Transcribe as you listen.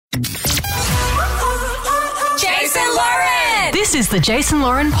This is the Jason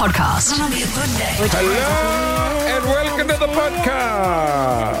Lauren podcast. Hello and welcome to the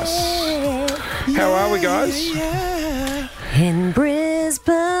podcast. How are we, guys? In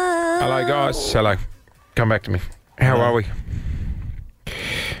Brisbane. Hello, guys. Hello. Come back to me. How are we?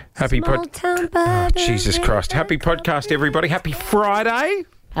 Happy Jesus Christ. Happy podcast, everybody. Happy Friday.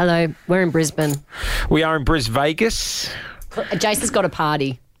 Hello, we're in Brisbane. We are in Vegas. Jason's got a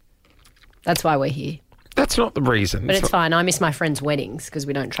party. That's why we're here. That's not the reason. But it's fine. I miss my friends' weddings because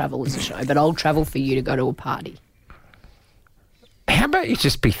we don't travel as a show. But I'll travel for you to go to a party. How about you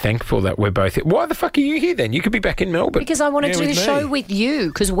just be thankful that we're both here? Why the fuck are you here then? You could be back in Melbourne. Because I want to do the show with you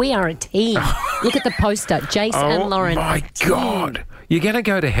because we are a team. Look at the poster. Jason and Lauren. Oh, my God. You're going to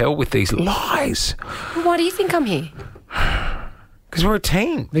go to hell with these lies. Why do you think I'm here? Because we're a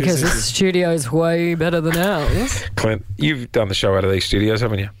team. Because this studio's way better than ours. Clint, you've done the show out of these studios,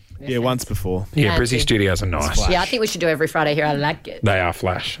 haven't you? Yeah, once before. Yeah, Brizzy studios are nice. Yeah, I think we should do every Friday here. I like it. They are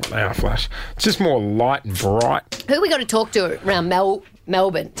flash. It's just more light and bright. Who we got to talk to around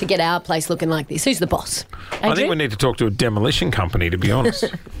Melbourne to get our place looking like this? Who's the boss? Adrian? I think we need to talk to a demolition company, to be honest.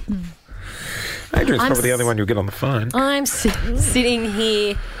 Adrian's probably the only one you'll get on the phone. I'm sitting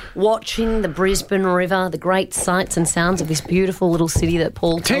here watching the Brisbane River, the great sights and sounds of this beautiful little city that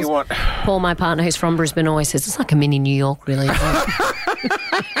Paul tells. Paul, my partner who's from Brisbane, always says it's like a mini New York, really.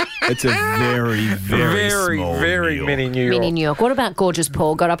 It's a very small mini New York. Mini New York. What about gorgeous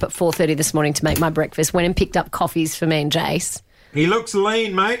Paul? Got up at 4:30 this morning to make my breakfast, went and picked up coffees for me and Jace. He looks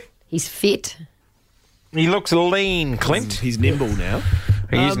lean, mate. He's fit. He looks lean, Clint. He's nimble now.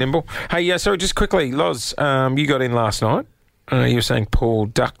 He is nimble. Hey, sorry, just quickly, Loz, you got in last night. You were saying Paul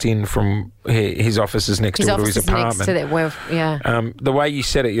ducked in from his offices next door to his apartment. Next to that, the way you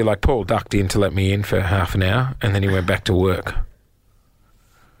said it, you're like, Paul ducked in to let me in for half an hour, and then he went back to work.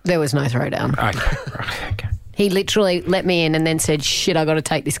 There was no throwdown. Okay. He literally let me in and then said, shit, I got to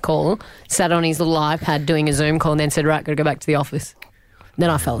take this call. Sat on his little iPad doing a Zoom call and then said, right, got to go back to the office. Then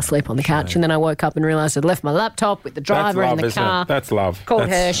I fell asleep on the couch and then I woke up and realised I'd left my laptop with the driver in the car. That's love. Called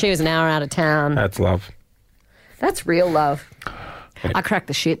her. She was an hour out of town. That's love. That's real love. Yeah. I cracked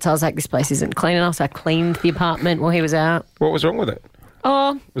the shit. So I was like, this place isn't clean enough. So I cleaned the apartment while he was out. What was wrong with it?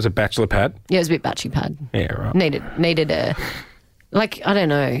 Was it bachelor pad? Yeah, it was a bit batchy pad. Yeah, right. Needed a... Like, I don't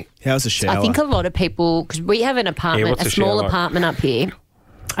know. How's the shower? I think a lot of people... Because we have an apartment, a small apartment up here.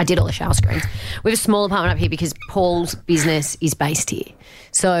 I did all the shower screens. We have a small apartment up here because Paul's business is based here.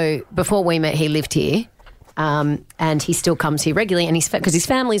 So before we met, he lived here. And he still comes here regularly, and because his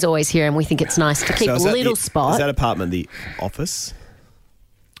family's always here, and we think it's nice to keep a little spot. Is that apartment the office?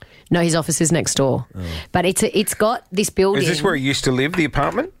 No, his office is next door. Oh. But it's got this building. Is this where he used to live, the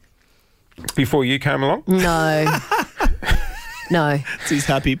apartment? Before you came along? No. No. It's his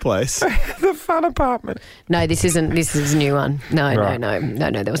happy place. The fun apartment. No, this is a new one. No,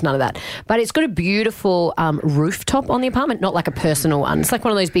 there was none of that. But it's got a beautiful rooftop on the apartment, not like a personal one. It's like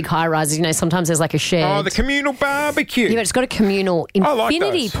one of those big high rises, sometimes there's like a shed. Oh, the communal barbecue. Yeah, but it's got a communal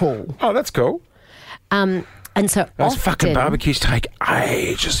infinity pool. Oh, that's cool. And so those often, fucking barbecues take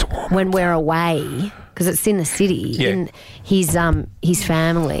ages to warm. When we're away, because it's in the city, and his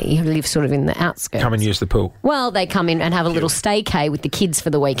family, who live sort of in the outskirts, come and use the pool. Well, they come in and have a little staycay with the kids for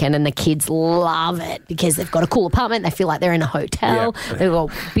the weekend, and the kids love it because they've got a cool apartment. They feel like they're in a hotel. Yeah. They've got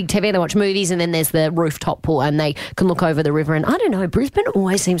big TV. They watch movies, and then there's the rooftop pool, and they can look over the river. And I don't know, Brisbane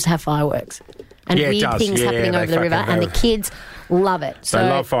always seems to have fireworks and weird things happening over the river, and the kids love it. So they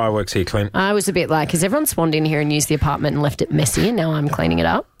love fireworks here, Clint. I was a bit like, because everyone spawned in here and used the apartment and left it messy, and now I'm cleaning it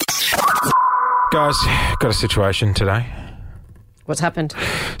up. Guys, got a situation today. What's happened?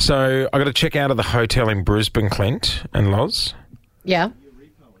 So I got to check out of the hotel in Brisbane, Clint and Loz. Yeah.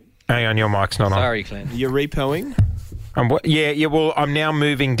 Hang on, your mic's not on. Sorry, Clint. You're repoing? Yeah. Well, I'm now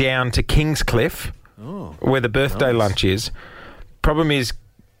moving down to Kingscliff, where the birthday lunch is. Problem is,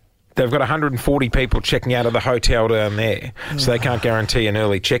 they've got 140 people checking out of the hotel down there, so they can't guarantee an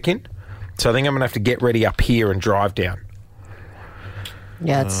early check-in. So I think I'm going to have to get ready up here and drive down.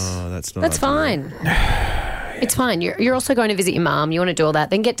 Yeah, that's fine. It's fine. You're also going to visit your mum. You want to do all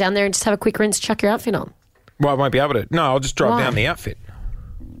that. Then get down there and just have a quick rinse, chuck your outfit on. Well, I won't be able to. No, I'll just drive down the outfit.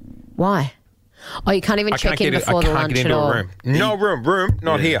 Why? Oh, you can't even check in before the lunch at all? No room,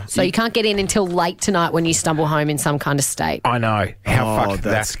 not here. So you can't get in until late tonight when you stumble home in some kind of state. I know. How fucked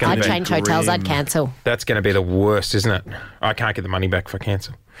that's going to be. I'd change hotels. I'd cancel. That's going to be the worst, isn't it? I can't get the money back if I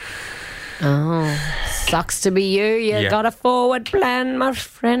cancel. Oh, sucks to be you. You got a forward plan, my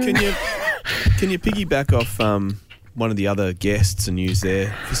friend. Can you piggyback off one of the other guests and use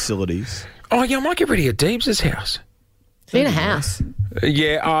their facilities? Oh, yeah, I might get rid of your Deebs' house. In a house.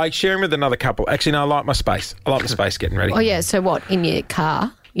 Yeah, I share him with another couple. Actually, no, I like my space. I like my space getting ready. Oh, yeah. So what? In your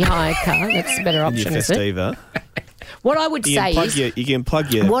car? Your hired car? That's a better option, Your is it? Festiva. What I would say is... You can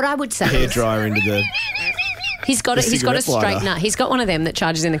plug your What I would say is... hairdryer into the... He's got a cigarette lighter. straightener. He's got one of them that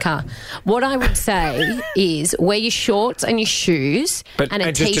charges in the car. What I would say is wear your shorts and your shoes and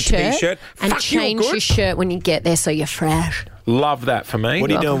a just a t-shirt t-shirt. and Fuck, you're change good. your shirt when you get there so you're fresh. Love that for me.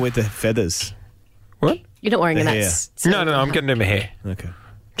 What are you doing with the feathers? What? You're not wearing The that. hair. No, I'm getting to my hair. Okay.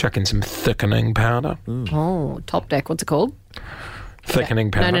 Chucking some thickening powder. Oh, top deck. What's it called?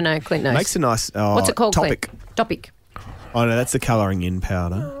 Thickening powder. No, Clint knows. Makes a nice... What's it called, Topic. Clint? Topic. Oh, no, that's the colouring in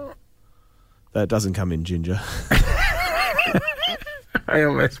powder. That doesn't come in ginger. I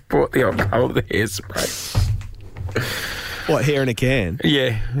almost bought the old colour hairspray. What, hair in a can?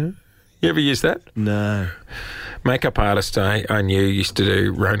 Yeah. You ever use that? No. Makeup artist I knew used to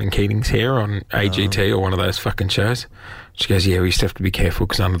do Ronan Keating's hair on AGT or one of those fucking shows. She goes, yeah, we used to have to be careful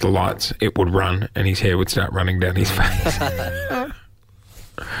because under the lights it would run and his hair would start running down his face.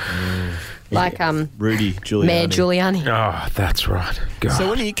 Like Rudy Giuliani. Mayor Giuliani. Oh, that's right. God. So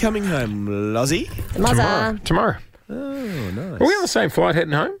when are you coming home, Lozzie? Tomorrow. Oh, nice. Are we on the same flight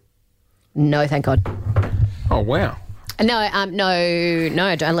heading home? No, thank God. Oh, wow.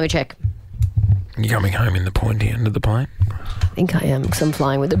 No, don't. Let me check. You coming home in the pointy end of the plane? I think I am because I'm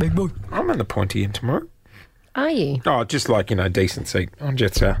flying with the big boy. I'm in the pointy end tomorrow. Are you? Oh, just like, decent seat on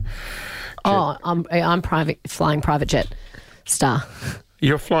Jetstar. Oh, I'm flying private jet. Star.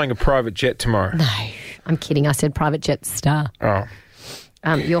 You're flying a private jet tomorrow? No, I'm kidding. I said private jet Star. Oh.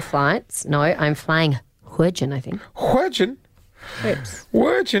 Your flights? No, I'm flying Virgin, I think. Virgin? Trips.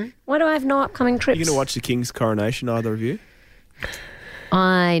 Virgin? Why do I have no upcoming trips? You going to watch the King's coronation, either of you?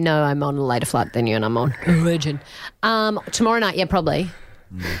 I know I'm on a later flight than you and I'm on Virgin. Tomorrow night, yeah, probably.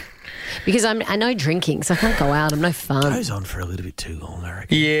 Because I know drinking, so I can't go out. I'm no fun. Goes on for a little bit too long, I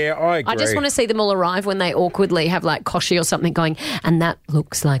reckon. Yeah, I agree. I just want to see them all arrive when they awkwardly have like Koshi or something going, and that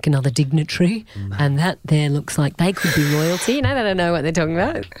looks like another dignitary, and that there looks like they could be royalty. You know, they don't know what they're talking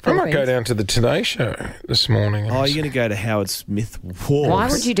about. I might go down to the Today Show this morning. Oh, you're going to go to Howard Smith Wharves. Why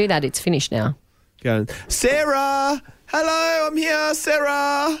would you do that? It's finished now. Going, Sarah! Hello, I'm here,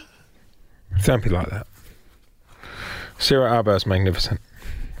 Sarah! Don't be like that. Sarah Arbour's magnificent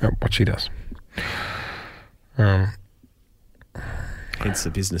at what she does. Hence a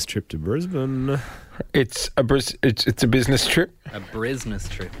business trip to Brisbane. It's a business trip. A business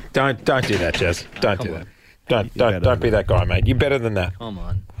trip. Don't do that, Jazz. Don't do on. that. Don't be that guy, mate. You're better than that. Come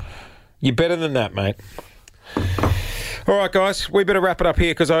on. You're better than that, mate. All right, guys, we better wrap it up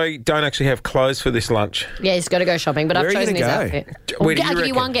here because I don't actually have clothes for this lunch. Yeah, he's got to go shopping, but Where I've are you chosen his gonna go? outfit. Where do I'll you give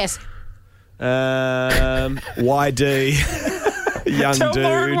you reckon? one guess. YD. Young Tell dude.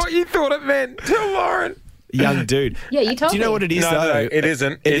 Lauren what you thought it meant. Tell Lauren. Young dude. Yeah, you told Do you know me. what it is, No, though? it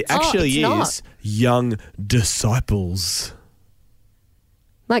isn't. It It's- actually it's not. is young disciples.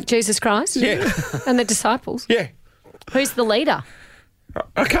 Like Jesus Christ? Yeah. And the disciples. Yeah. Who's the leader?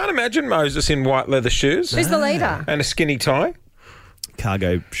 I can't imagine Moses in white leather shoes Who's the leader? and a skinny tie.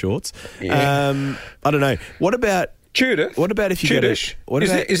 Cargo shorts. Yeah. I don't know. What about Judith. What about if you Judas. go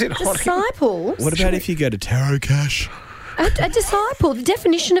to? Is it hot? Disciples? What about if you go to Tarot Cash? A disciple. The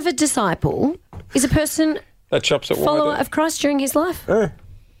definition of a disciple is a person That chops at follower white. of Christ during his life, There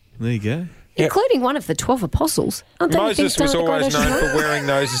you go. Yep. including one of the 12 apostles. Aren't they the Moses things was done at always Coronation known Night? for wearing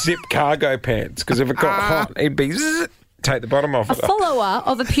those zip cargo pants because if it got hot, he'd be take the bottom off. A follower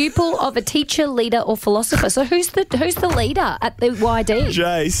of a pupil of a teacher, leader, or philosopher. So who's the leader at the YD?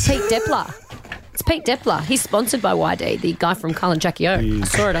 Jace. Pete Depler. It's Pete Depler. He's sponsored by YD, the guy from Carl and Jackie O. I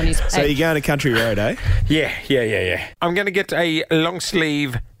saw it on his page. So you're going to Country Road, eh? Yeah. I'm going to get a long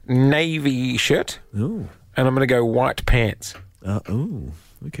sleeve navy shirt, Ooh. and I'm going to go white pants. Ooh.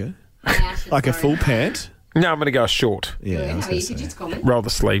 Okay. Like a full pant? No, I'm going to go short. Yeah. I was gonna say. Roll the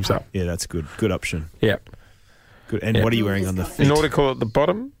sleeves up. Yeah, that's good. Good option. Yep. Good. And Yeah. what are you wearing on the feet? Nautical at the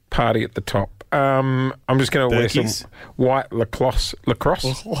bottom, party at the top. I'm just going to wear some Berkeys? white lacrosse.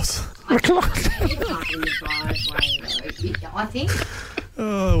 Horse. Lacrosse. I think.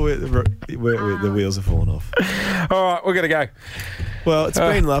 Oh, where the wheels are falling off. All right, we're going to go. Well, it's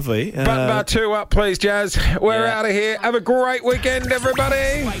been lovely. Bar two up, please, Jazz. We're out of here. Have a great weekend,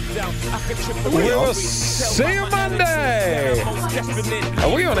 everybody. We will see you Monday.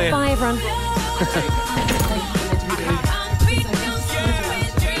 Are we on air? Bye, everyone.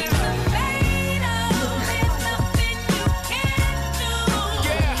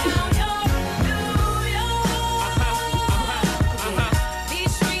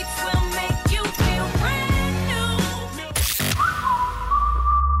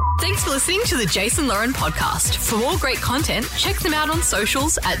 Thanks for listening listening to the Jason Lauren podcast. For more great content, check them out on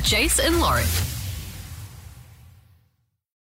socials at Jason Lauren.